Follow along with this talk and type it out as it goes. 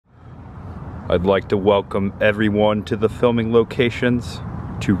I'd like to welcome everyone to the filming locations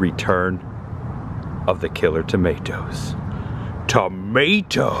to Return of the Killer Tomatoes.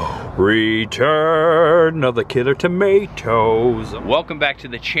 Return of the Killer Tomatoes. Welcome back to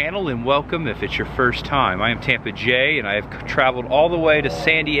the channel, and welcome if it's your first time. I am Tampa J, and I have traveled all the way to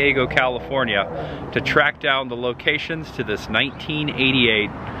San Diego, California to track down the locations to this 1988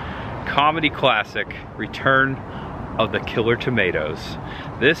 comedy classic, Return of the Killer Tomatoes.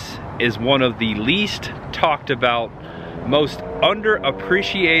 This is one of the least talked about, most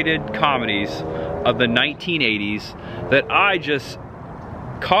underappreciated comedies of the 1980s that I just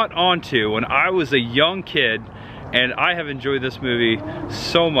caught on to when I was a young kid, and I have enjoyed this movie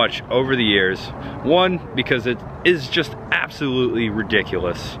so much over the years. One, because it is just absolutely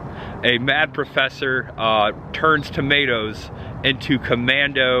ridiculous. A mad professor turns tomatoes into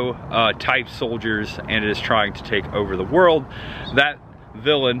commando type soldiers and is trying to take over the world. That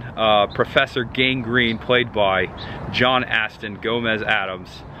villain, Professor Gangrene, played by John Aston Gomez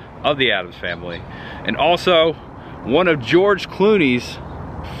Addams of the Addams Family, and also one of George Clooney's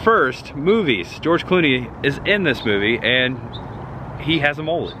first movies. George Clooney is in this movie and he has a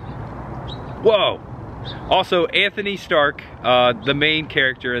mullet. Whoa! Also Anthony Stark, the main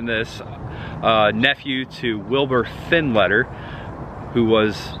character in this, nephew to Wilbur Finletter, who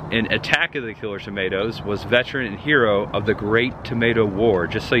was in Attack of the Killer Tomatoes, was veteran and hero of the Great Tomato War.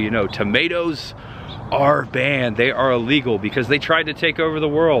 Just so you know, tomatoes are banned. They are illegal because they tried to take over the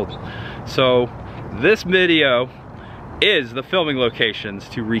world. So this video is the filming locations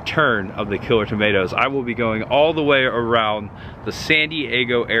to Return of the Killer Tomatoes. I will be going all the way around the San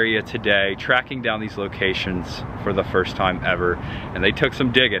Diego area today, tracking down these locations for the first time ever. And they took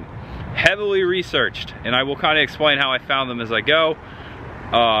some digging, heavily researched, and I will kind of explain how I found them as I go.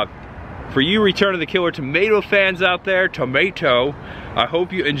 For you Return of the Killer Tomato fans out there, tomato, I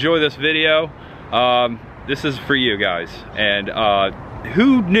hope you enjoy this video. This is for you guys. And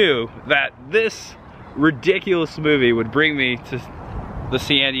who knew that this ridiculous movie would bring me to the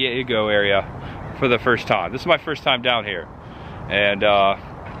San Diego area for the first time. This is my first time down here, and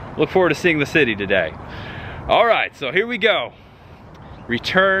look forward to seeing the city today. Alright, so here we go.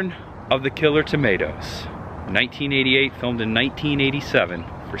 Return of the Killer Tomatoes. 1988, filmed in 1987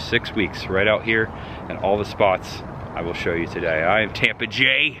 for 6 weeks, right out here, and all the spots I will show you today. I am Tampa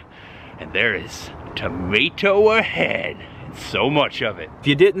J, and there is tomato ahead. So much of it. If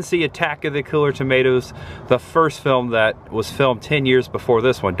you didn't see Attack of the Killer Tomatoes, the first film that was filmed 10 years before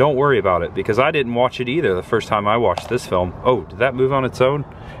this one, don't worry about it, because I didn't watch it either the first time I watched this film. Oh, did that move on its own?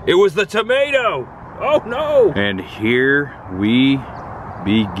 It was the tomato! Oh no! And here we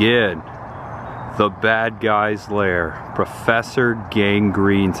begin. The bad guy's lair. Professor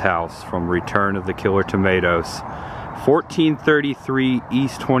Gangrene's house from Return of the Killer Tomatoes. 1433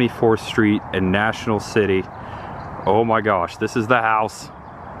 East 24th Street in National City. Oh my gosh, this is the house.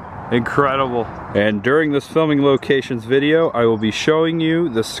 Incredible. And during this filming locations video, I will be showing you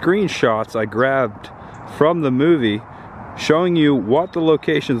the screenshots I grabbed from the movie, showing you what the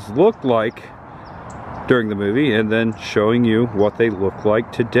locations looked like during the movie, and then showing you what they look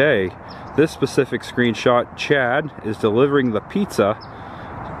like today. This specific screenshot, Chad is delivering the pizza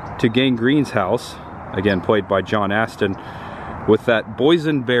to Gangrene's house, again played by John Aston, with that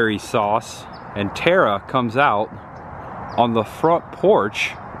boysenberry sauce, and Tara comes out on the front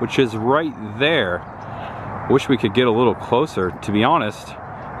porch, which is right there. Wish we could get a little closer, to be honest.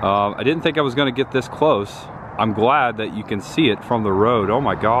 I didn't think I was gonna get this close. I'm glad that you can see it from the road. Oh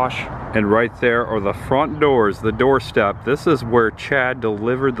my gosh. And right there are the front doors, the doorstep. This is where Chad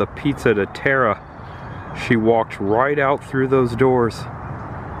delivered the pizza to Tara. She walked right out through those doors.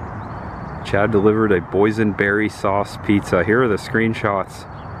 Chad delivered a boysenberry sauce pizza. Here are the screenshots.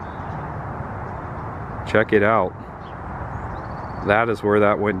 Check it out. That is where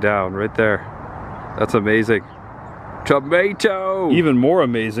that went down, right there. That's amazing. Tomato! Even more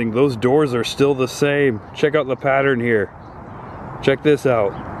amazing, those doors are still the same. Check out the pattern here. Check this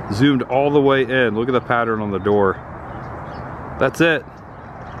out. Zoomed all the way in. Look at the pattern on the door. That's it.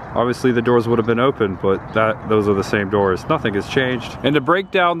 Obviously the doors would have been open, but those are the same doors. Nothing has changed. And to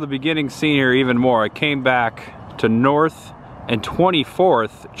break down the beginning scene here even more, I came back to North and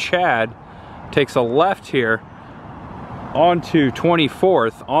 24th. Chad takes a left here onto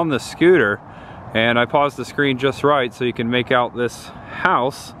 24th on the scooter, and I paused the screen just right so you can make out this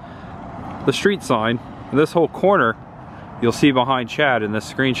house, the street sign, and this whole corner you'll see behind Chad in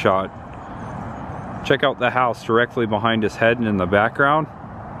this screenshot. Check out the house directly behind his head and in the background.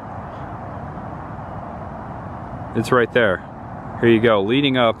 It's right there. Here you go,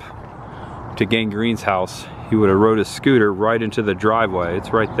 leading up to Gangrene's house he would have rode his scooter right into the driveway.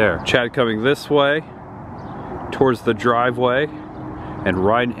 It's right there. Chad coming this way towards the driveway and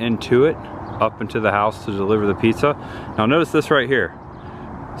right into it, up into the house to deliver the pizza. Now notice this right here.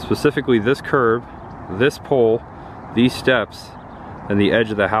 Specifically this curb, this pole, these steps, and the edge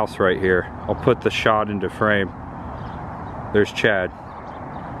of the house right here. I'll put the shot into frame. There's Chad.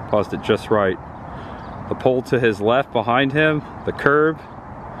 Paused it just right. The pole to his left behind him, the curb,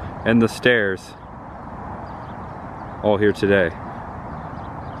 and the stairs. All here today.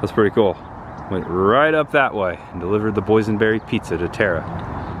 That's pretty cool. Went right up that way and delivered the boysenberry pizza to Tara.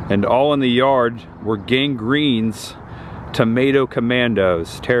 And all in the yard were Gangrene's tomato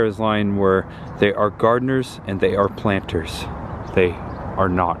commandos. Tara's line were, they are gardeners and they are planters. They are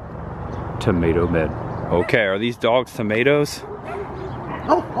not tomato men. Okay, are these dogs tomatoes?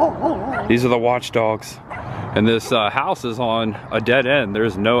 These are the watchdogs. And this house is on a dead end.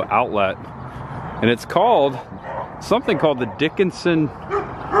 There's no outlet. And it's called, something called the Dickinson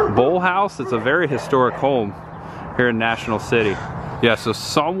Bowl House. It's a very historic home here in National City. Yeah, so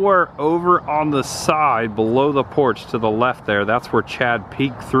somewhere over on the side below the porch to the left there, that's where Chad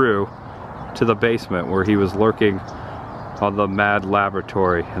peeked through to the basement where he was lurking on the Mad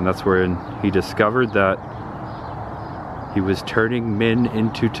Laboratory. And that's where he discovered that he was turning men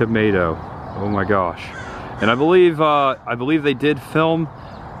into tomato. Oh my gosh. And I believe they did film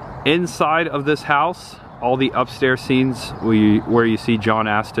inside of this house. All the upstairs scenes where you see John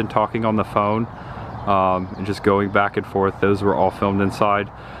Astin talking on the phone and just going back and forth, those were all filmed inside.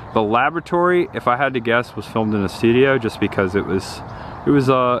 The laboratory, if I had to guess, was filmed in a studio just because it was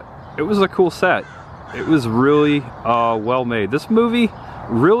a cool set. It was really well made. This movie,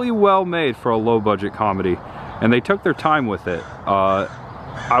 really well made for a low budget comedy, and they took their time with it.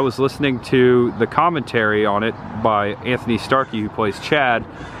 I was listening to the commentary on it by Anthony Starkey, who plays Chad,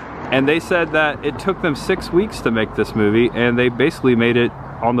 and they said that it took them 6 weeks to make this movie, and they basically made it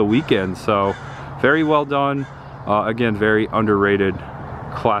on the weekend. So very well done. Again, very underrated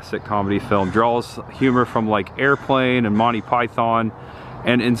classic comedy film. Draws humor from like Airplane and Monty Python,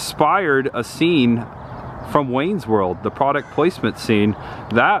 and inspired a scene from Wayne's World, the product placement scene.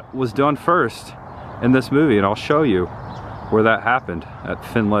 That was done first in this movie, and I'll show you where that happened at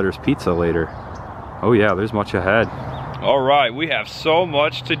Finletter's Pizza later. Oh yeah, there's much ahead. All right, we have so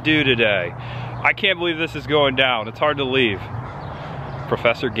much to do today. I can't believe this is going down. It's hard to leave.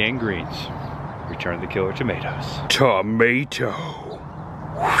 Professor Gangrene's Return of the Killer Tomatoes. Tomato.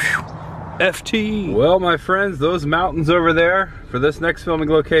 FT. Well, my friends, those mountains over there, for this next filming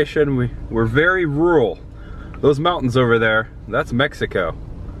location, we're very rural. Those mountains over there, that's Mexico.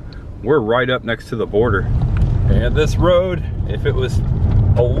 We're right up next to the border. And this road, if it was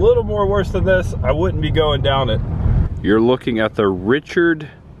a little more worse than this, I wouldn't be going down it. You're looking at the Richard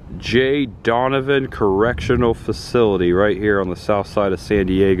J. Donovan Correctional Facility right here on the south side of San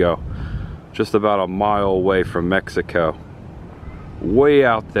Diego. Just about a mile away from Mexico. Way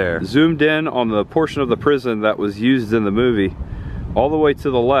out there. Zoomed in on the portion of the prison that was used in the movie. All the way to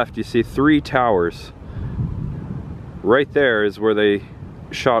the left, you see 3 towers. Right there is where they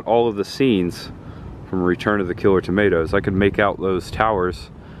shot all of the scenes from Return of the Killer Tomatoes. I could make out those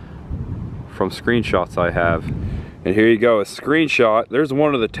towers from screenshots I have. And here you go, a screenshot. There's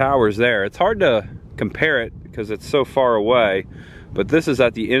one of the towers there. It's hard to compare it because it's so far away, but this is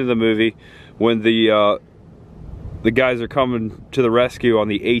at the end of the movie when the guys are coming to the rescue on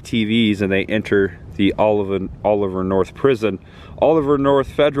the ATVs and they enter the Oliver North Prison. Oliver North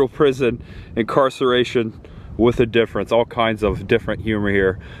Federal Prison, incarceration with a difference, all kinds of different humor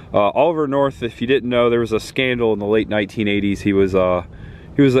here. Oliver North, if you didn't know, there was a scandal in the late 1980s. It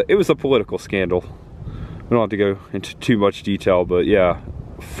was a political scandal. We don't have to go into too much detail, but yeah,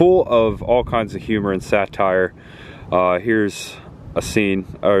 full of all kinds of humor and satire. Here's a scene,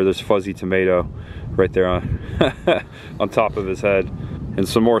 or there's Fuzzy Tomato right there on top of his head. And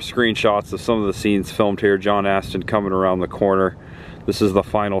some more screenshots of some of the scenes filmed here. John Astin coming around the corner. This is the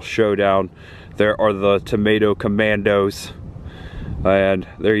final showdown. There are the Tomato Commandos, and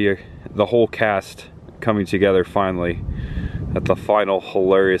the whole cast coming together finally at the final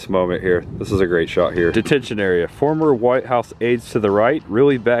hilarious moment here. This is a great shot here. Detention area. Former White House aides to the right,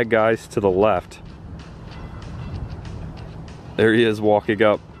 really bad guys to the left. There he is walking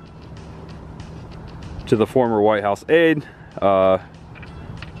up to the former White House aide.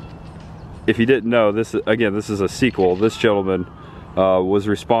 If you didn't know, this is a sequel. This gentleman was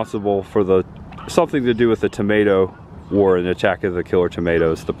responsible for something to do with the tomato war and Attack of the Killer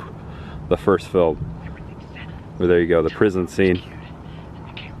Tomatoes, the first film. Well, there you go, the prison scene.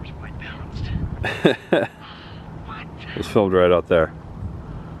 It was filmed right out there.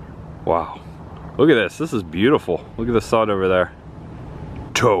 Wow. Look at this. This is beautiful. Look at the sun over there.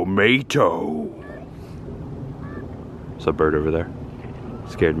 Tomato. There's a bird over there.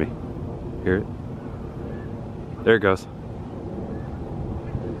 Scared me. Hear it? There it goes.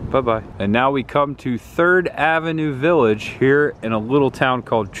 Bye-bye. And now we come to 3rd Avenue Village here in a little town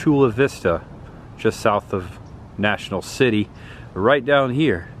called Chula Vista, just south of National City. Right down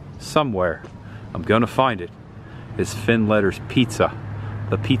here, somewhere, I'm gonna find it, is Finn Letter's Pizza,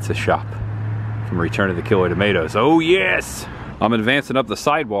 the pizza shop from Return of the Killer Tomatoes. Oh yes! I'm advancing up the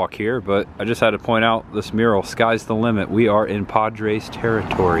sidewalk here, but I just had to point out this mural, sky's the limit. We are in Padres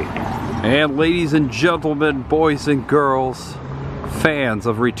territory. And ladies and gentlemen, boys and girls, fans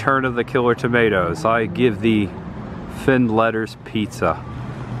of Return of the Killer Tomatoes, I give thee Finn Letter's Pizza.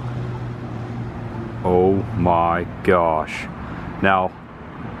 Oh my gosh. Now,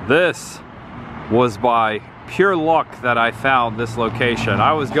 this was by pure luck that I found this location.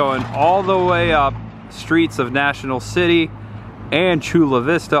 I was going all the way up streets of National City and Chula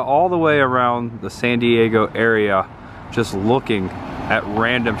Vista, all the way around the San Diego area, just looking at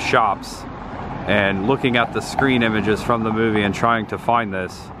random shops and looking at the screen images from the movie and trying to find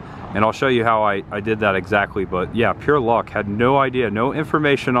this. And I'll show you how I did that exactly, but yeah, pure luck. Had no idea, no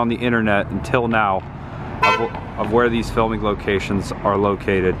information on the internet until now of where these filming locations are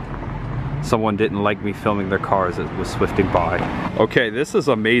located. Someone didn't like me filming their car as it was swifting by. Okay, this is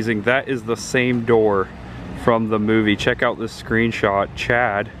amazing. That is the same door from the movie. Check out this screenshot.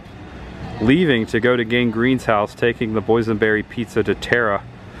 Chad leaving to go to Gang Green's house, taking the boysenberry pizza to Tara.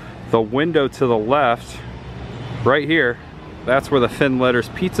 The window to the left, right here, that's where the Finn Letter's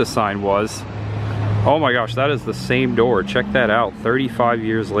Pizza sign was. Oh my gosh, that is the same door. Check that out, 35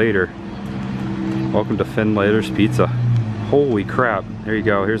 years later. Welcome to Finn Letter's Pizza. Holy crap. There you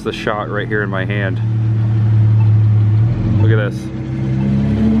go. Here's the shot right here in my hand. Look at this.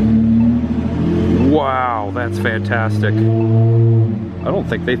 Wow, that's fantastic. I don't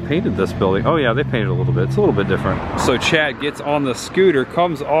think they've painted this building. Oh yeah, they painted a little bit. It's a little bit different. So Chad gets on the scooter,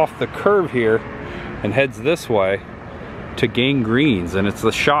 comes off the curve here, and heads this way to Gang Green's. And it's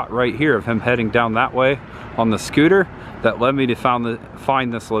the shot right here of him heading down that way on the scooter that led me to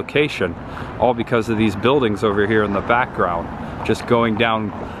find this location, all because of these buildings over here in the background. Just going down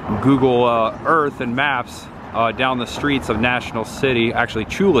Google Earth and maps down the streets of National City, actually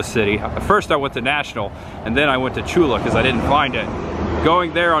Chula City. First I went to National, and then I went to Chula because I didn't find it.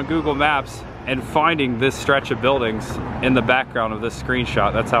 Going there on Google Maps and finding this stretch of buildings in the background of this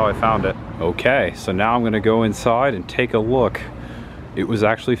screenshot, that's how I found it. Okay, so now I'm gonna go inside and take a look. It was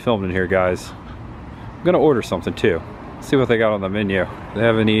actually filmed in here, guys. I'm gonna order something too. See what they got on the menu. They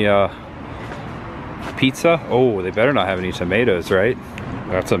have any pizza? Oh, they better not have any tomatoes, right?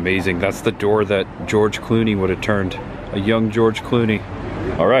 That's amazing. That's the door that George Clooney would have turned. A young George Clooney.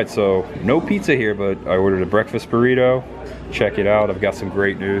 All right, so no pizza here, but I ordered a breakfast burrito. Check it out, I've got some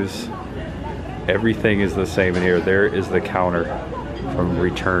great news. Everything is the same in here. There is the counter from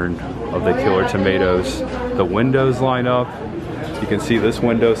Return of the Killer Tomatoes. The windows line up. You can see this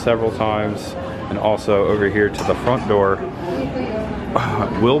window several times. And also over here to the front door,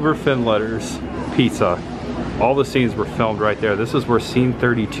 Wilbur Finn Letter's Pizza. All the scenes were filmed right there. This is where scene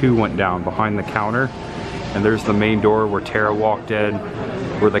 32 went down, behind the counter. And there's the main door where Tara walked in,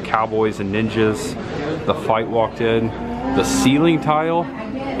 where the cowboys and ninjas, the fight walked in. The ceiling tile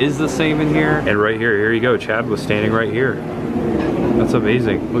is the same in here. And right here you go, Chad was standing right here. That's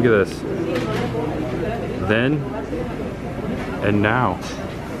amazing, look at this. Then and now.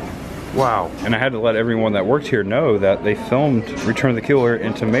 Wow, and I had to let everyone that worked here know that they filmed Return of the Killer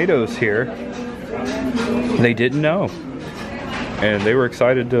and Tomatoes here. They didn't know. And they were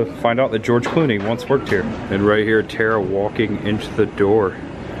excited to find out that George Clooney once worked here. And right here, Tara walking into the door.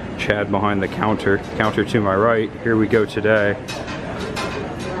 Chad behind the counter. Counter to my right. Here we go today.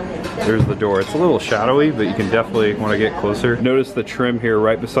 There's the door. It's a little shadowy, but you can definitely want to get closer. Notice the trim here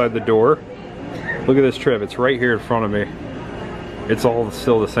right beside the door. Look at this trim. It's right here in front of me. It's all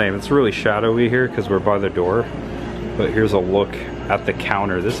still the same. It's really shadowy here because we're by the door. But here's a look at the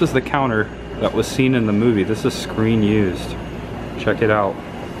counter. This is the counter that was seen in the movie. This is screen used. Check it out.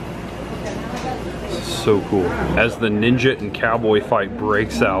 This is so cool. As the ninja and cowboy fight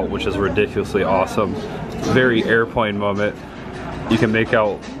breaks out, which is ridiculously awesome, very airplane moment, you can make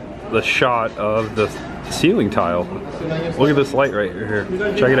out the shot of the ceiling tile. Look at this light right here.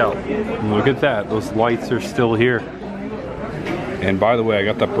 Check it out. Look at that. Those lights are still here. And by the way, I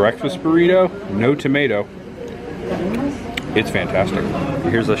got the breakfast burrito, no tomato. It's fantastic.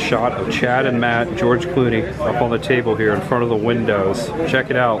 Here's a shot of Chad and Matt, George Clooney, up on the table here in front of the windows.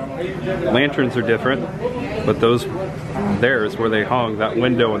 Check it out. Lanterns are different. But those, there's where they hung, that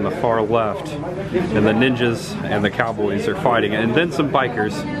window in the far left. And the ninjas and the cowboys are fighting. And then some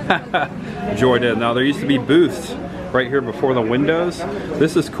bikers joined in. Now there used to be booths right here before the windows.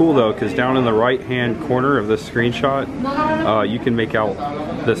 This is cool though, because down in the right hand corner of this screenshot, you can make out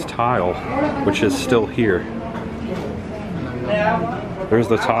this tile, which is still here. There's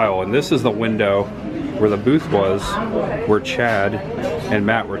the tile, and this is the window where the booth was, where Chad and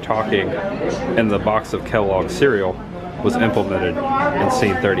Matt were talking, and the box of Kellogg's cereal was implemented in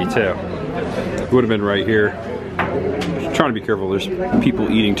scene 32. It would have been right here. I'm trying to be careful, there's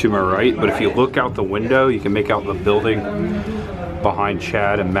people eating to my right, but if you look out the window, you can make out the building behind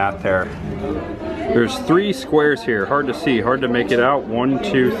Chad and Matt there. There's 3 squares here, hard to see, hard to make it out. 1,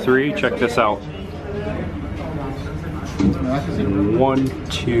 2, 3, check this out. 1,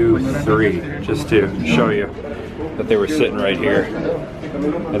 2, 3, just to show you that they were sitting right here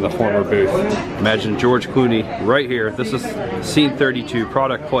in the former booth. Imagine George Clooney right here. This is scene 32,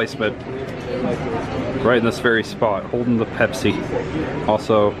 product placement, right in this very spot, holding the Pepsi,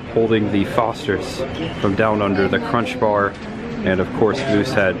 also holding the Fosters from down under, the Crunch Bar, and of course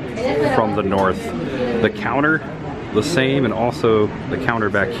Goosehead from the north. The counter, the same, and also the counter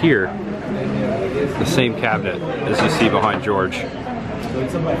back here, the same cabinet as you see behind George.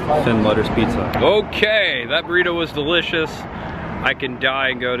 Thin Letters Pizza. Okay, that burrito was delicious. I can die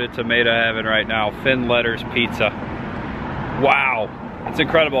and go to tomato heaven right now. Thin Letters Pizza. Wow, it's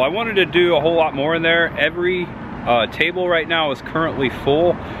incredible. I wanted to do a whole lot more in there. Every table right now is currently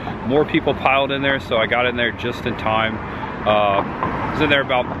full. More people piled in there, so I got in there just in time. I was in there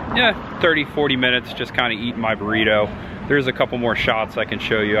about 30-40 minutes, just kind of eating my burrito. There's a couple more shots I can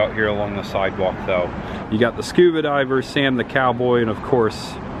show you out here along the sidewalk though. You got the scuba diver, Sam the cowboy, and of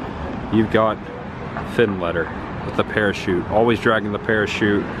course you've got Thin Letter with the parachute, always dragging the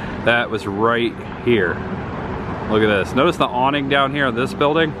parachute. That was right here. Look at this. Notice the awning down here on this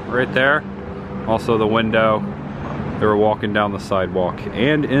building right there. Also the window. They were walking down the sidewalk,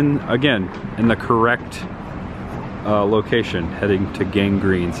 and again in the correct location, heading to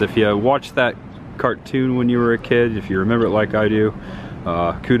Gangreens. If you watched that cartoon when you were a kid, if you remember it like I do,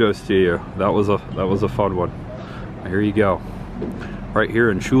 kudos to you. That was a fun one. Here you go, right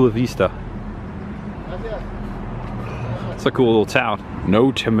here in Chula Vista. It's a cool little town.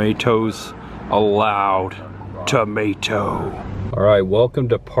 No tomatoes allowed. Tomato. All right, welcome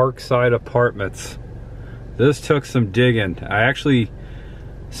to Parkside Apartments. This took some digging. I actually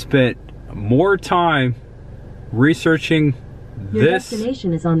spent more time researching Your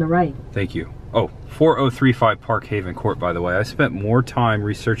destination is on the right. Thank you. Oh, 4035 Park Haven Court, by the way. I spent more time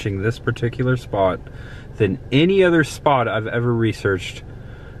researching this particular spot than any other spot I've ever researched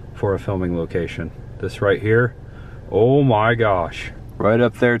for a filming location. This right here, oh my gosh. Right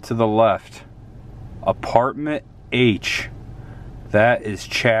up there to the left, apartment H. That is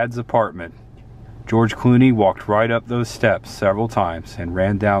Chad's apartment. George Clooney walked right up those steps several times and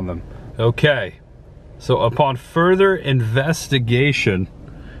ran down them. Okay, so upon further investigation,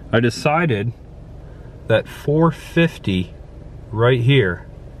 I decided that 450 right here,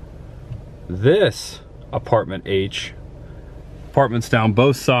 this apartment H, apartments down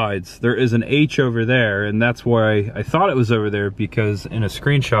both sides, there is an H over there, and that's why I thought it was over there, because in a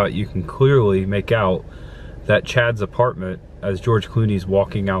screenshot you can clearly make out that Chad's apartment, as George Clooney's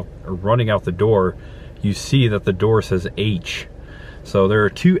walking out or running out the door, you see that the door says H. So there are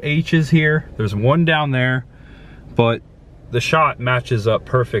 2 H's here. There's one down there, but the shot matches up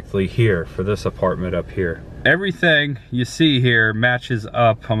perfectly here for this apartment up here. Everything you see here matches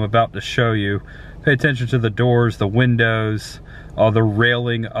up. I'm about to show you. Pay attention to the doors, the windows, the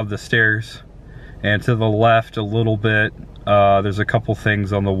railing of the stairs, and to the left a little bit, there's a couple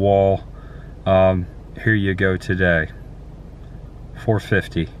things on the wall. Here you go today.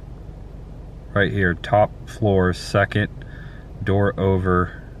 450. Right here, top floor, second door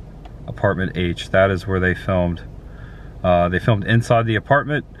over, apartment H. That is where they filmed. They filmed inside the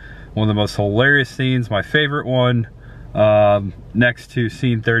apartment. One of the most hilarious scenes, my favorite one, next to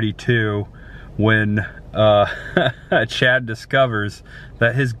scene 32, when Chad discovers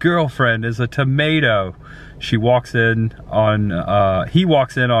that his girlfriend is a tomato. She walks in on, he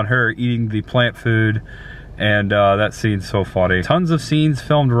walks in on her eating the plant food, and that scene's so funny. Tons of scenes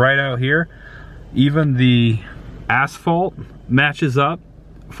filmed right out here. Even the asphalt matches up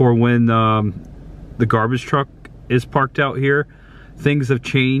for when the garbage truck is parked out here. Things have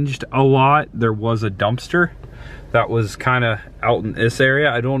changed a lot. There was a dumpster that was kind of out in this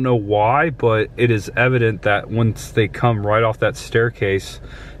area. I don't know why, but it is evident that once they come right off that staircase,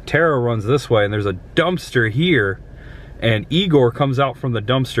 Tara runs this way and there's a dumpster here, and Igor comes out from the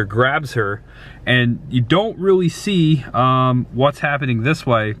dumpster, grabs her, and you don't really see what's happening this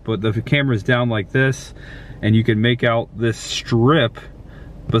way, but the camera's down like this, and you can make out this strip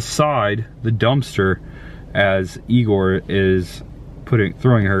beside the dumpster as Igor is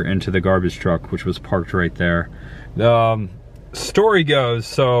throwing her into the garbage truck, which was parked right there. The story goes,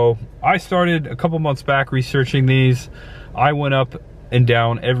 so I started a couple months back researching these. I went up and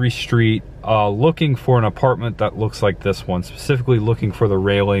down every street looking for an apartment that looks like this one, specifically looking for the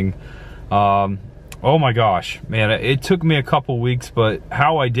railing. Oh my gosh, man, it took me a couple weeks, but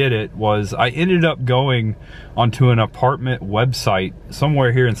how I did it was I ended up going onto an apartment website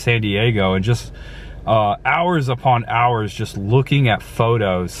somewhere here in San Diego and just hours upon hours just looking at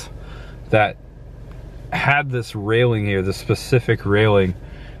photos that had this railing here, this specific railing.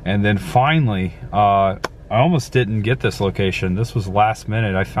 And then finally, I almost didn't get this location. This was last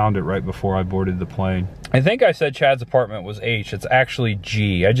minute. I found it right before I boarded the plane. I think I said Chad's apartment was H. It's actually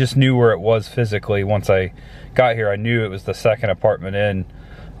G. I just knew where it was physically. Once I got here, I knew it was the second apartment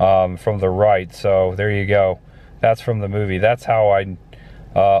in from the right. So there you go. That's from the movie. That's how I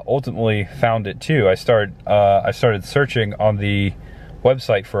ultimately found it too. I started searching on the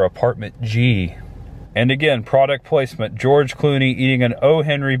website for apartment G. And again, product placement. George Clooney eating an O.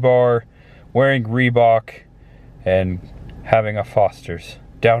 Henry bar, wearing Reebok, and having a Foster's.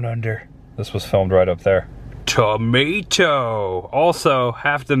 Down Under. This was filmed right up there. Tomato. Also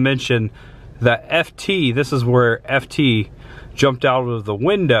have to mention that FT, this is where FT jumped out of the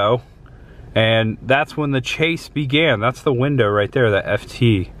window, and that's when the chase began. That's the window right there that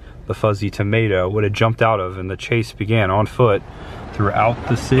FT, the fuzzy tomato, would have jumped out of, and the chase began on foot throughout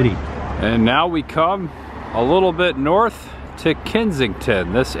the city. And now we come a little bit north to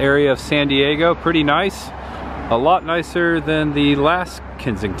Kensington. This area of San Diego, pretty nice. A lot nicer than the last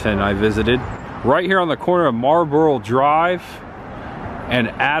Kensington I visited. Right here on the corner of Marlboro Drive and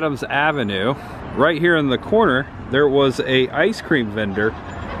Adams Avenue, right here in the corner, there was a ice cream vendor.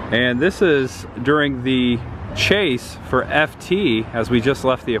 And this is during the chase for FT. As we just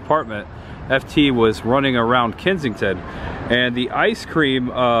left the apartment, FT was running around Kensington, and the ice cream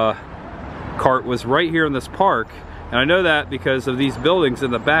cart was right here in this park. And I know that because of these buildings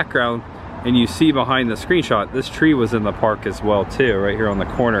in the background, and you see behind the screenshot, this tree was in the park as well too, right here on the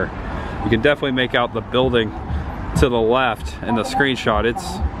corner. You can definitely make out the building to the left in the screenshot.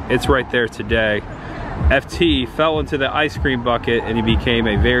 It's right there today. FT fell into the ice cream bucket and he became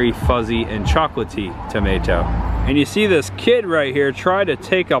a very fuzzy and chocolatey tomato. And you see this kid right here try to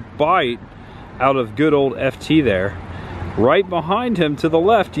take a bite out of good old FT there. Right behind him to the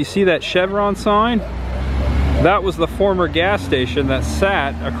left, you see that Chevron sign? That was the former gas station that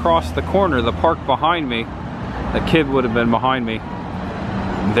sat across the corner, the park behind me. The kid would have been behind me.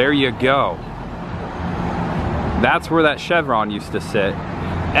 There you go. That's where that Chevron used to sit.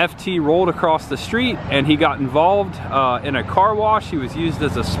 FT rolled across the street and he got involved in a car wash. He was used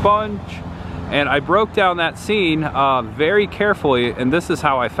as a sponge. And I broke down that scene very carefully, and this is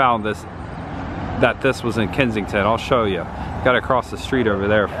how I found this, that this was in Kensington. I'll show you. Got to cross the street over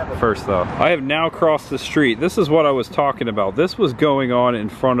there first though. I have now crossed the street. This is what I was talking about. This was going on in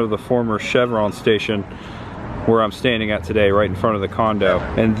front of the former Chevron station where I'm standing at today, right in front of the condo.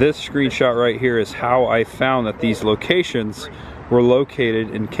 And this screenshot right here is how I found that these locations were located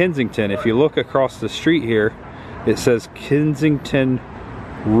in Kensington. If you look across the street here, it says Kensington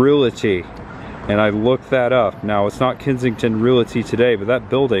Realty. And I looked that up. Now, it's not Kensington Realty today, but that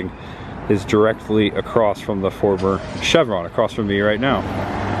building is directly across from the former Chevron, across from me right now.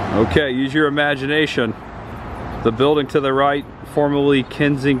 Okay, use your imagination. The building to the right, formerly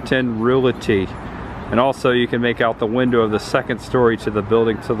Kensington Realty. And also you can make out the window of the second story to the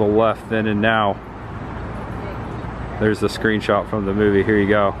building to the left then and now. There's the screenshot from the movie, here you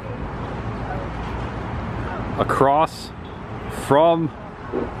go. Across from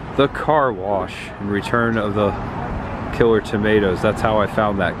the car wash in return of the killer tomatoes. That's how I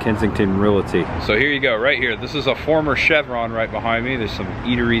found that, Kensington Realty. So here you go, right here. This is a former Chevron right behind me. There's some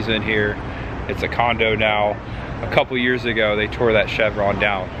eateries in here. It's a condo now. A couple years ago, they tore that Chevron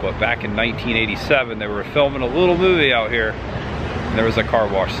down. But back in 1987, they were filming a little movie out here. And there was a car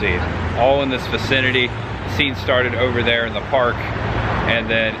wash scene. All in this vicinity. The scene started over there in the park. And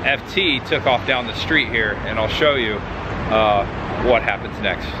then FT took off down the street here. And I'll show you what happens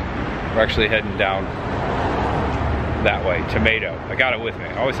next. We're actually heading down that way, Tomato. I got it with me,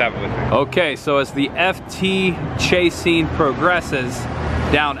 I always have it with me. Okay, so as the FT chase scene progresses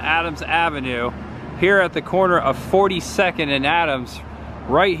down Adams Avenue, here at the corner of 42nd and Adams,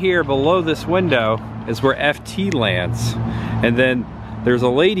 right here below this window is where FT lands. And then there's a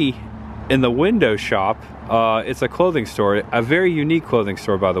lady in the window shop, it's a clothing store, a very unique clothing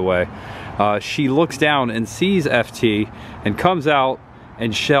store, by the way. She looks down and sees FT and comes out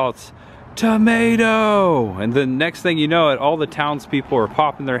and shouts, "Tomato!" And the next thing you know it, all the townspeople are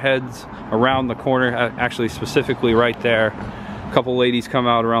popping their heads around the corner, actually specifically right there. A couple ladies come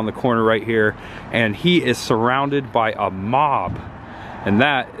out around the corner right here, and he is surrounded by a mob. And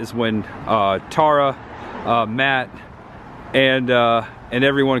that is when Tara, Matt, and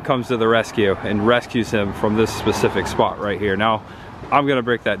everyone comes to the rescue and rescues him from this specific spot right here. Now, I'm gonna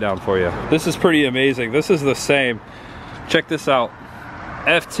break that down for you. This is pretty amazing. This is the same. Check this out.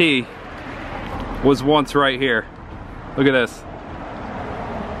 FT was once right here. Look at this.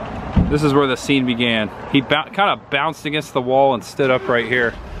 This is where the scene began. He kind of bounced against the wall and stood up right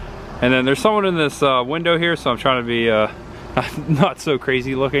here. And then there's someone in this window here, so I'm trying to be not so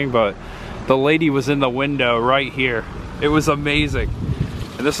crazy looking, but the lady was in the window right here. It was amazing.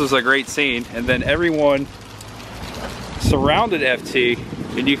 And this was a great scene. And then everyone surrounded FT,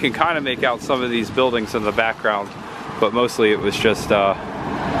 and you can kind of make out some of these buildings in the background, but mostly it was just a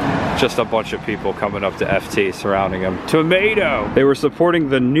bunch of people coming up to FT surrounding him. Tomato! They were supporting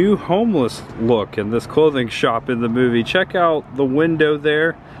the new homeless look in this clothing shop in the movie. Check out the window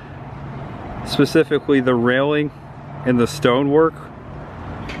there, specifically the railing and the stonework.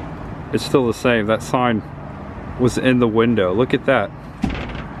 It's still the same. That sign was in the window. Look at that.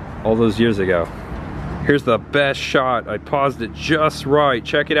 All those years ago. Here's the best shot. I paused it just right.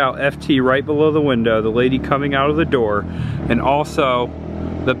 Check it out. FT right below the window, the lady coming out of the door, and also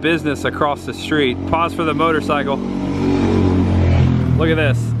the business across the street. Pause for the motorcycle. Look at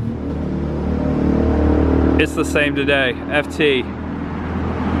this. It's the same today. FT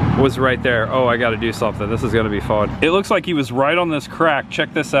was right there. Oh, I gotta do something. This is gonna be fun. It looks like he was right on this crack.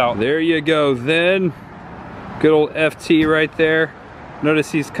 Check this out. There you go. Then, good old FT right there.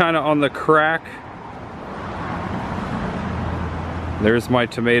 Notice he's kind of on the crack. There's my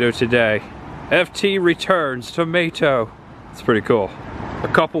tomato today. FT returns tomato. It's pretty cool. A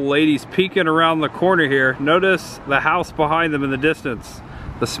couple ladies peeking around the corner here. Notice the house behind them in the distance.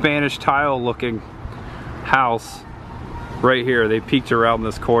 The Spanish tile looking house right here. They peeked around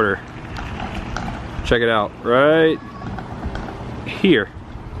this corner. Check it out, right here.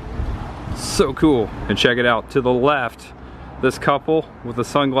 So cool. And check it out, to the left, this couple with the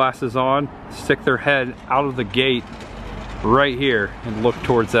sunglasses on stick their head out of the gate right here and look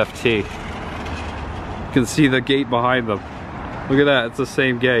towards FT. You can see the gate behind them. Look at that, it's the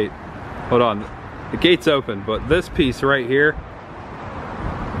same gate. Hold on, the gate's open, but this piece right here,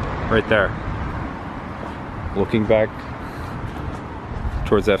 right there, looking back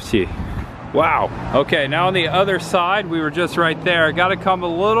towards FT. Wow. Okay, now on the other side, we were just right there. I gotta come a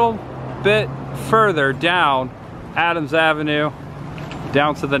little bit further down Adams Avenue,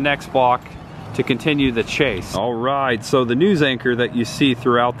 down to the next block to continue the chase. All right, so the news anchor that you see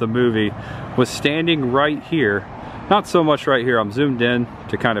throughout the movie was standing right here. Not so much right here, I'm zoomed in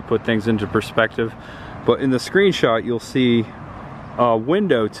to kind of put things into perspective, but in the screenshot you'll see a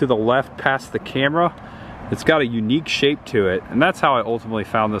window to the left past the camera. It's got a unique shape to it, and that's how I ultimately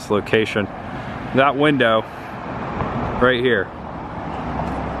found this location. That window right here.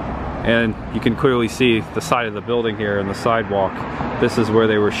 And you can clearly see the side of the building here and the sidewalk. This is where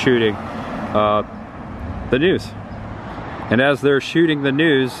they were shooting the news. And as they're shooting the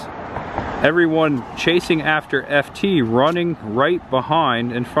news, everyone chasing after FT running right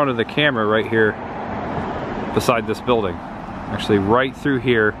behind in front of the camera right here beside this building. Actually right through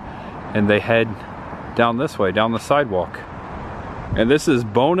here, and they head down this way, down the sidewalk. And this is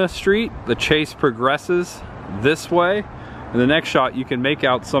Bona Street. The chase progresses this way. In the next shot you can make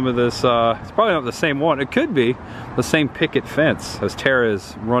out some of this, it's probably not the same one, it could be the same picket fence as Tara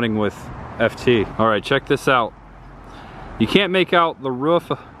is running with FT. Alright, check this out. You can't make out the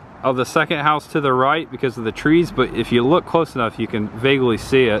roof of the second house to the right because of the trees, but if you look close enough you can vaguely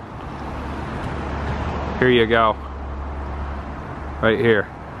see it. Here you go. Right here.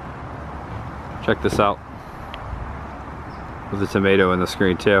 Check this out. With the tomato in the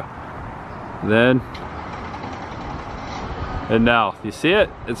screen too. Then, and now, you see it?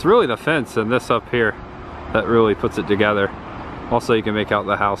 It's really the fence and this up here that really puts it together. Also, you can make out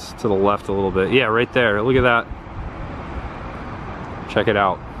the house to the left a little bit. Yeah, right there, look at that. Check it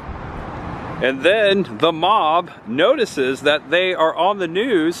out. And then the mob notices that they are on the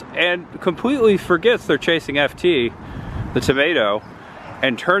news and completely forgets they're chasing FT, the tomato,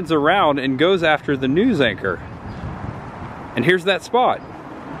 and turns around and goes after the news anchor. And here's that spot.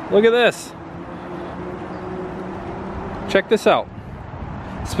 Look at this. Check this out.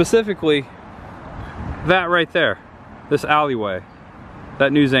 Specifically, that right there, this alleyway.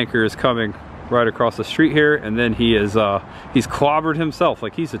 that news anchor is coming right across the street here, and then he is he's clobbered himself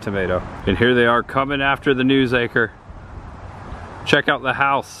like he's a tomato. And here they are coming after the news anchor. Check out the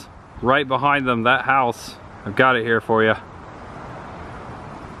house right behind them. That house, I've got it here for you,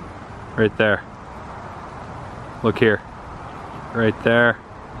 right there. Look here, right there.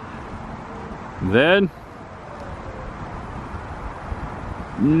 Then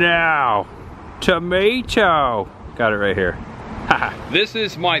now tomato, got it right here. This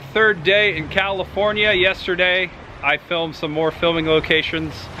is my third day in California. Yesterday I filmed some more filming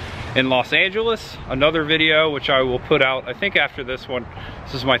locations in Los Angeles, another video which I will put out I think after this one.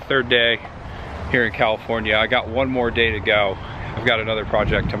 This is my third day here in California. I got one more day to go. I've got another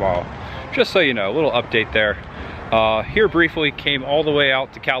project tomorrow. Just so you know, a little update there. Here briefly, came all the way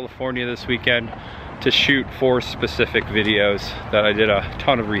out to California this weekend to shoot 4 specific videos that I did a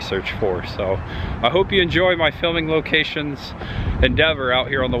ton of research for. So I hope you enjoy my filming locations endeavor out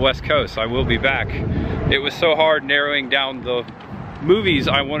here on the West Coast. I will be back. It was so hard narrowing down the movies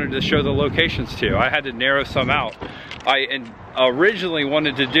I wanted to show the locations to. I had to narrow some out. I originally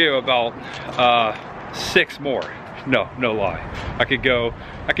wanted to do about 6 more. No lie. I could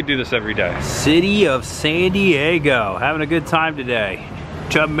do this every day. City of San Diego, having a good time today.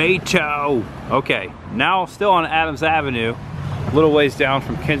 Tomato. Okay, now still on Adams Avenue, a little ways down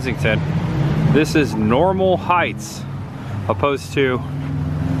from Kensington. This is Normal Heights, opposed to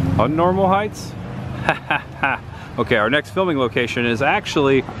Unnormal Heights? Okay, our next filming location is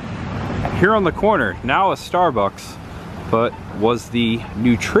actually here on the corner. Now a Starbucks, but was the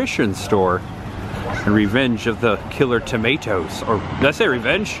nutrition store and Revenge of the Killer Tomatoes. Or did I say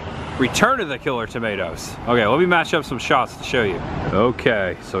Revenge? Return of the Killer Tomatoes. Okay, let me match up some shots to show you.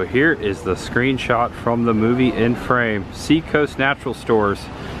 Okay, so here is the screenshot from the movie in frame. Seacoast Natural Stores.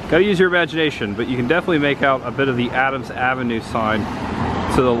 Gotta use your imagination, but you can definitely make out a bit of the Adams Avenue sign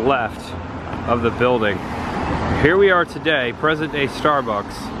to the left of the building. Here we are today, present day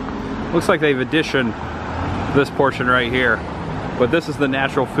Starbucks. Looks like they've additioned this portion right here, but this is the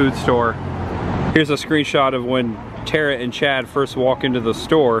natural food store. Here's a screenshot of when Tara and Chad first walk into the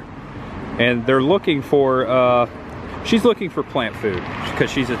store, and they're looking for, she's looking for plant food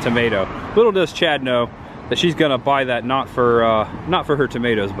because she's a tomato. Little does Chad know that she's gonna buy that not for her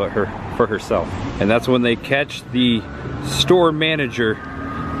tomatoes, but for herself. And that's when they catch the store manager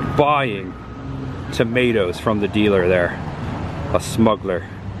buying tomatoes from the dealer there, a smuggler.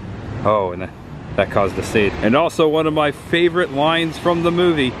 Oh, and that caused a scene. And also one of my favorite lines from the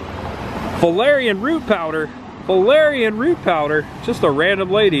movie, valerian root powder. Valerian root powder. Just a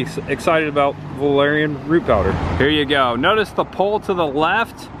random lady excited about valerian root powder. Here you go. Notice the pole to the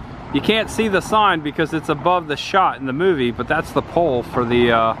left. You can't see the sign because it's above the shot in the movie, but that's the pole for the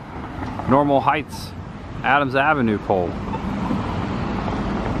Normal Heights Adams Avenue pole.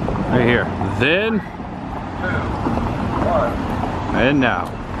 Right here. Then and now.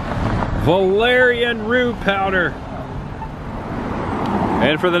 Valerian root powder.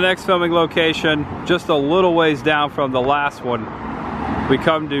 And for the next filming location, just a little ways down from the last one, we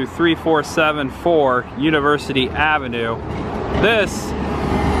come to 3474 University Avenue. This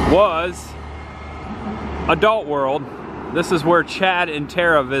was Adult World. This is where Chad and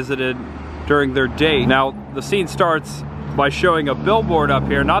Tara visited during their date. Now, the scene starts by showing a billboard up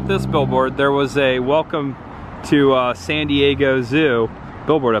here. Not this billboard. There was a welcome to San Diego Zoo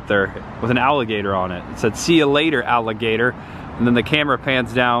billboard up there with an alligator on it. It said, "See you later, alligator." And then the camera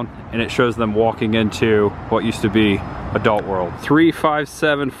pans down and it shows them walking into what used to be Adult World.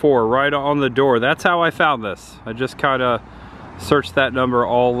 3574 right on the door. That's how I found this. I just kind of searched that number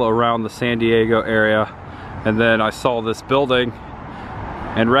all around the San Diego area, and then I saw this building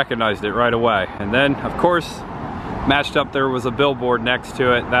and recognized it right away. And then, of course, matched up, there was a billboard next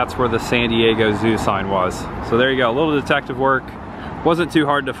to it. That's where the San Diego Zoo sign was. So there you go, a little detective work. Wasn't too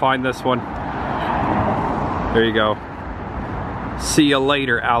hard to find this one. There you go. See you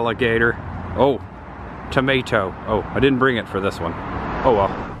later, alligator. Oh, tomato. Oh, I didn't bring it for this one. Oh well.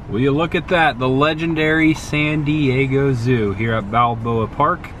 Will you look at that? The legendary San Diego Zoo here at Balboa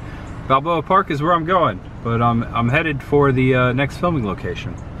Park. Balboa Park is where I'm going, but I'm headed for the next filming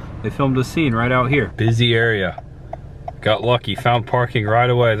location. They filmed a scene right out here. Busy area. Got lucky, found parking right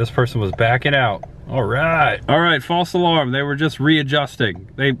away. This person was backing out. All right, false alarm. They were just readjusting.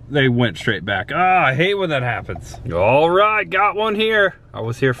 They went straight back. Ah, I hate when that happens. All right, got one here. I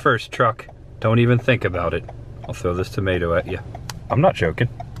was here first, truck. Don't even think about it. I'll throw this tomato at you. I'm not joking.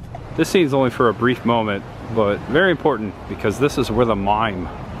 This scene's only for a brief moment, but very important because this is where the mime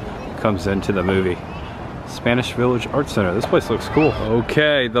comes into the movie. Spanish Village Art Center. This place looks cool.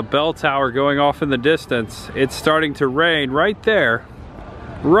 Okay, the bell tower going off in the distance. It's starting to rain right there.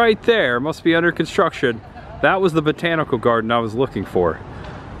 right there, must be under construction. That was the botanical garden I was looking for.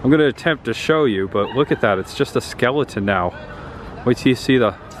 I'm gonna attempt to show you, but look at that, it's just a skeleton now. Wait till you see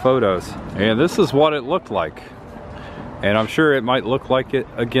the photos. And this is what it looked like. And I'm sure it might look like it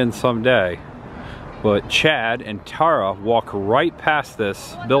again someday. But Chad and Tara walk right past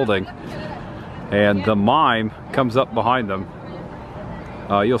this building, and the mime comes up behind them.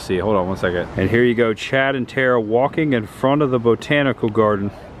 You'll see, hold on one second. And here you go, Chad and Tara walking in front of the botanical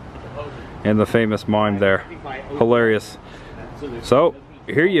garden, and the famous mime there. Hilarious. So,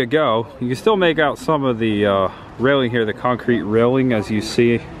 here you go. You can still make out some of the railing here, the concrete railing as you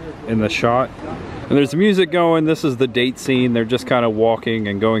see in the shot. And there's music going. This is the date scene. They're just kind of walking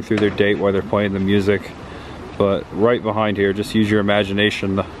and going through their date while they're playing the music. But right behind here, just use your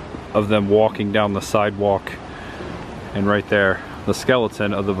imagination of them walking down the sidewalk. And right there, the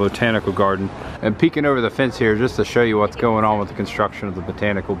skeleton of the botanical garden. And peeking over the fence here just to show you what's going on with the construction of the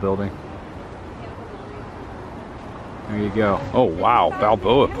botanical building. There you go. Oh wow,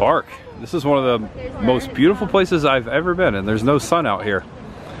 Balboa Park. This is one of the most beautiful places I've ever been, and there's no sun out here.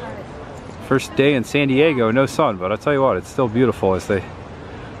 First day in San Diego, no sun, but I'll tell you what, it's still beautiful as they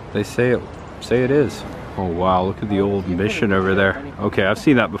say it is. Oh wow, look at the old mission over there. Okay, I've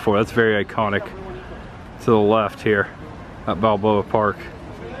seen that before. That's very iconic. To the left here at Balboa Park.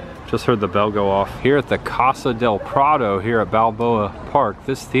 Just heard the bell go off. Here at the Casa del Prado here at Balboa Park,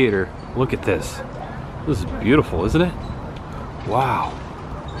 this theater, look at this. This is beautiful, isn't it? Wow.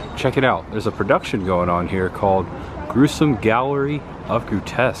 Check it out. There's a production going on here called Gruesome Gallery of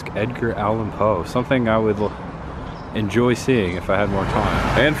Grotesque, Edgar Allan Poe. Something I would enjoy seeing if I had more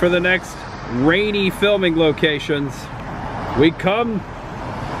time. And for the next rainy filming locations, we come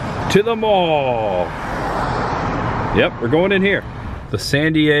to the mall. Yep, we're going in here. The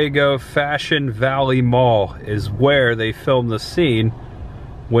San Diego Fashion Valley Mall is where they filmed the scene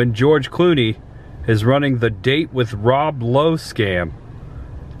when George Clooney is running the Date with Rob Lowe scam.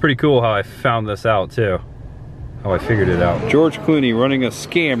 Pretty cool how I found this out too. How I figured it out. George Clooney running a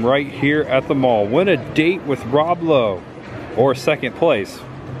scam right here at the mall. Win a date with Rob Lowe, or second place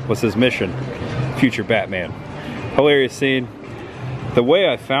was his mission. Future Batman. Hilarious scene. The way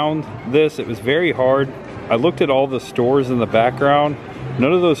I found this, it was very hard. I looked at all the stores in the background.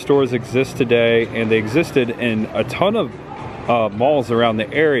 None of those stores exist today, and they existed in a ton of malls around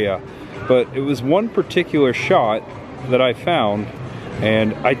the area. But it was one particular shot that I found,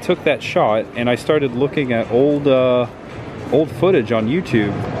 and I took that shot and I started looking at old footage on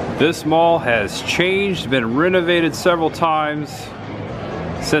YouTube. This mall has changed, been renovated several times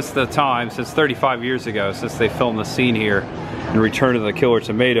since 35 years ago, since they filmed the scene here in Return of the Killer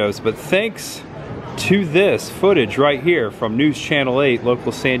Tomatoes. But thanks to this footage right here from News Channel 8,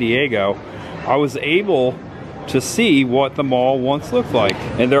 local San Diego, I was able to see what the mall once looked like.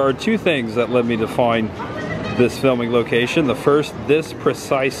 And there are two things that led me to find this filming location. The first, this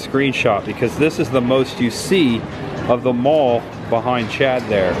precise screenshot, because this is the most you see of the mall behind Chad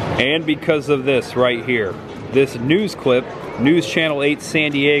there. And because of this right here, this news clip, News Channel 8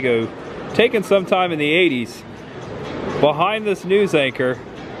 San Diego, taken sometime in the 80s. Behind this news anchor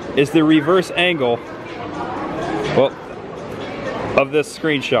is the reverse angle, well, of this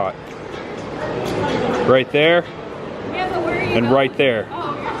screenshot. Right there, and right there.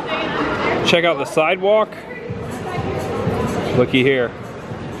 Check out the sidewalk. Looky here.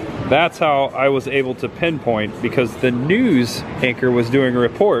 That's how I was able to pinpoint, because the news anchor was doing a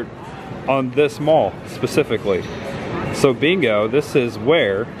report on this mall specifically. So bingo, this is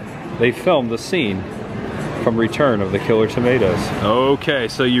where they filmed the scene from Return of the Killer Tomatoes. Okay,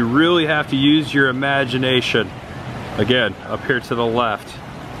 so you really have to use your imagination. Again, up here to the left.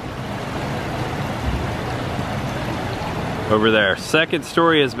 Over there. Second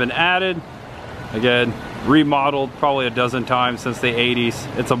story has been added. Again, remodeled probably a dozen times since the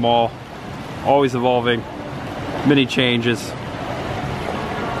 80s. It's a mall, always evolving, many changes.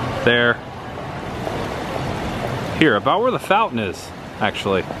 There. Here, about where the fountain is,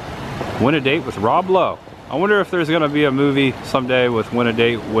 actually. Win a Date with Rob Lowe. I wonder if there's gonna be a movie someday with Win a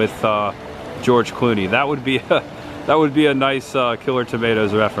Date with George Clooney. That would be a nice Killer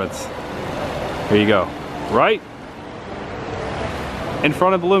Tomatoes reference. Here you go. Right in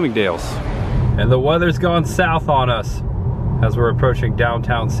front of Bloomingdale's. And the weather's gone south on us as we're approaching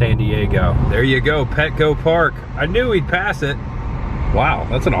downtown San Diego. There you go, Petco Park. I knew we'd pass it. Wow,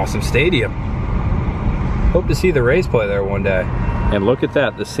 that's an awesome stadium. Hope to see the Rays play there one day. And look at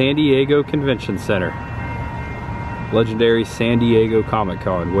that, the San Diego Convention Center. Legendary San Diego Comic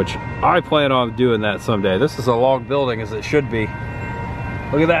Con, which I plan on doing that someday. This is a long building, as it should be.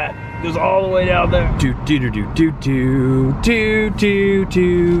 Look at that.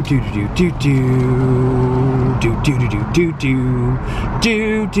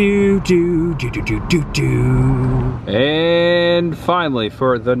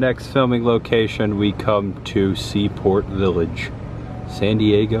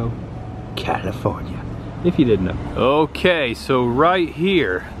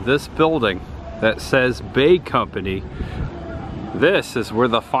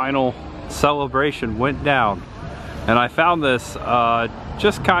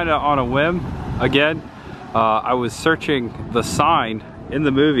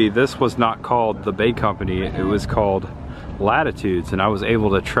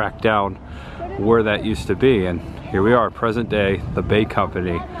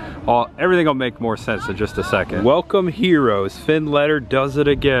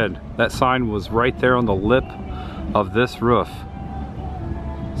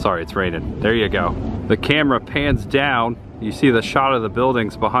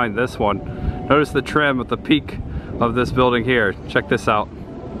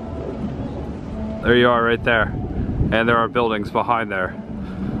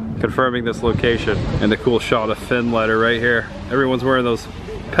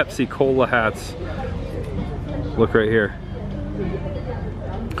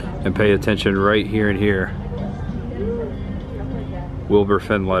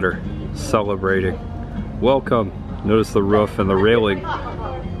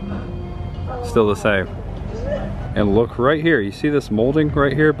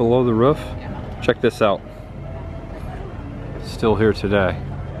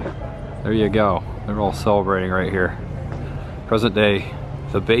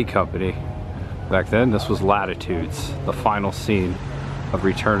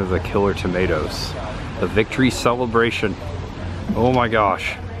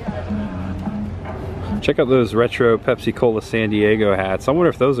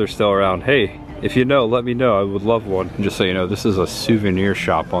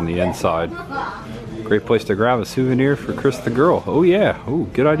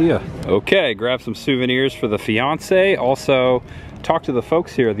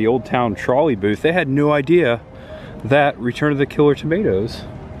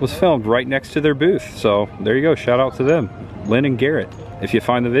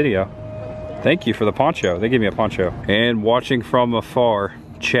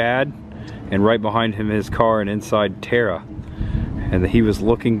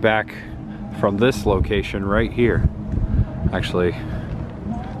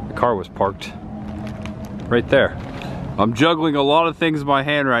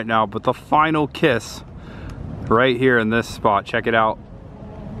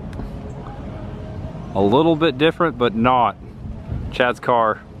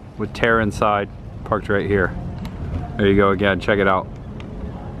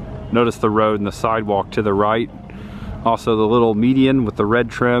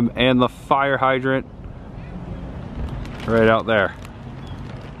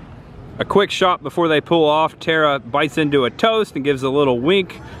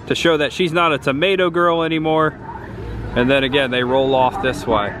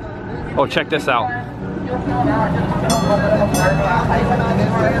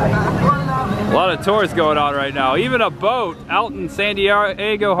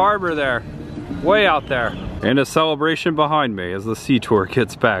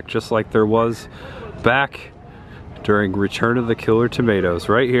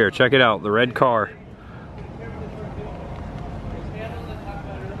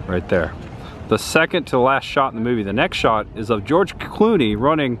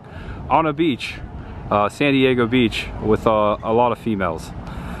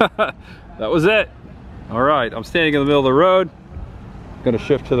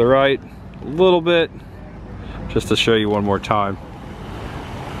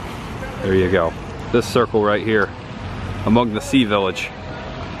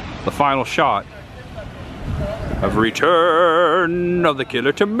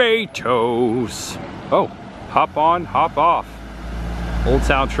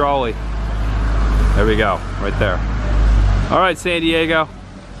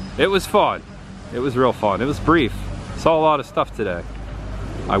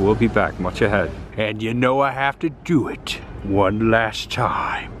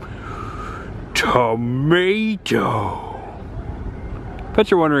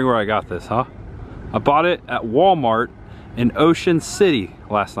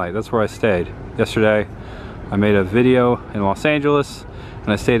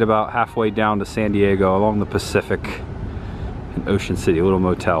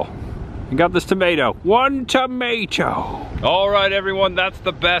 I got this tomato. 1 tomato. All right, everyone, that's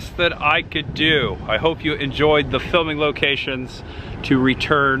the best that I could do. I hope you enjoyed the filming locations to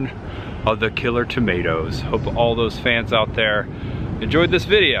Return of the Killer Tomatoes. Hope all those fans out there enjoyed this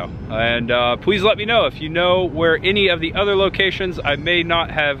video. And please let me know if you know where any of the other locations I may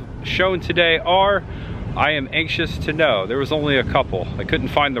not have shown today are. I am anxious to know. There was only a couple. I couldn't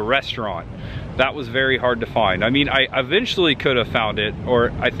find the restaurant. That was very hard to find. I mean, I eventually could have found it,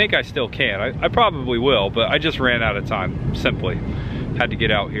 or I think I still can. I probably will, but I just ran out of time, simply. Had to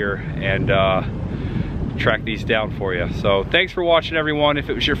get out here and track these down for you. So thanks for watching, everyone. If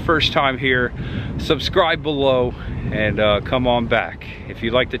it was your first time here, subscribe below and come on back. If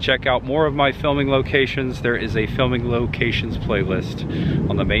you'd like to check out more of my filming locations, there is a filming locations playlist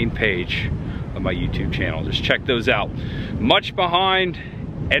on the main page of my YouTube channel. Just check those out. Much behind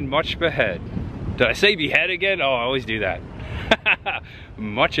and much ahead. Did I say behead again? Oh, I always do that.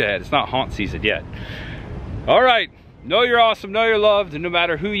 Much ahead. It's not haunt season yet. All right. Know you're awesome, know you're loved, and no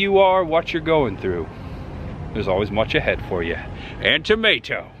matter who you are, what you're going through, there's always much ahead for you. And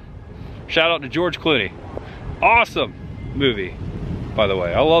tomato. Shout out to George Clooney. Awesome movie, by the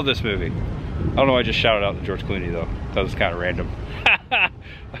way. I love this movie. I don't know why I just shouted out to George Clooney, though. That was kind of random.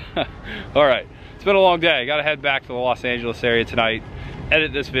 All right. It's been a long day. I got to head back to the Los Angeles area tonight,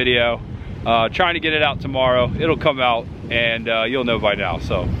 edit this video. Trying to get it out tomorrow. It'll come out and you'll know by now.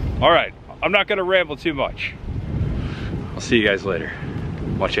 So, all right, I'm not gonna ramble too much. I'll see you guys later.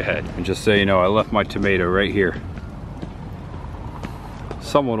 Much ahead. And just so you know, I left my tomato right here.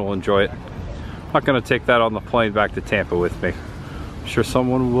 Someone will enjoy it. I'm not gonna take that on the plane back to Tampa with me. I'm sure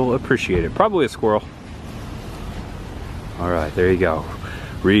someone will appreciate it. Probably a squirrel. All right, there you go.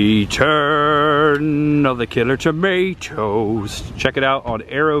 Return of the Killer Tomatoes. Check it out on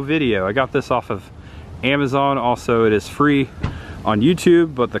Arrow Video. I got this off of Amazon. Also, it is free on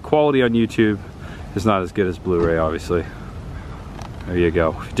YouTube, but the quality on YouTube is not as good as Blu-ray, obviously. There you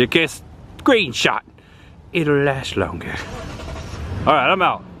go. If you take a screenshot, it'll last longer. All right, I'm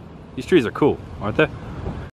out. These trees are cool, aren't they?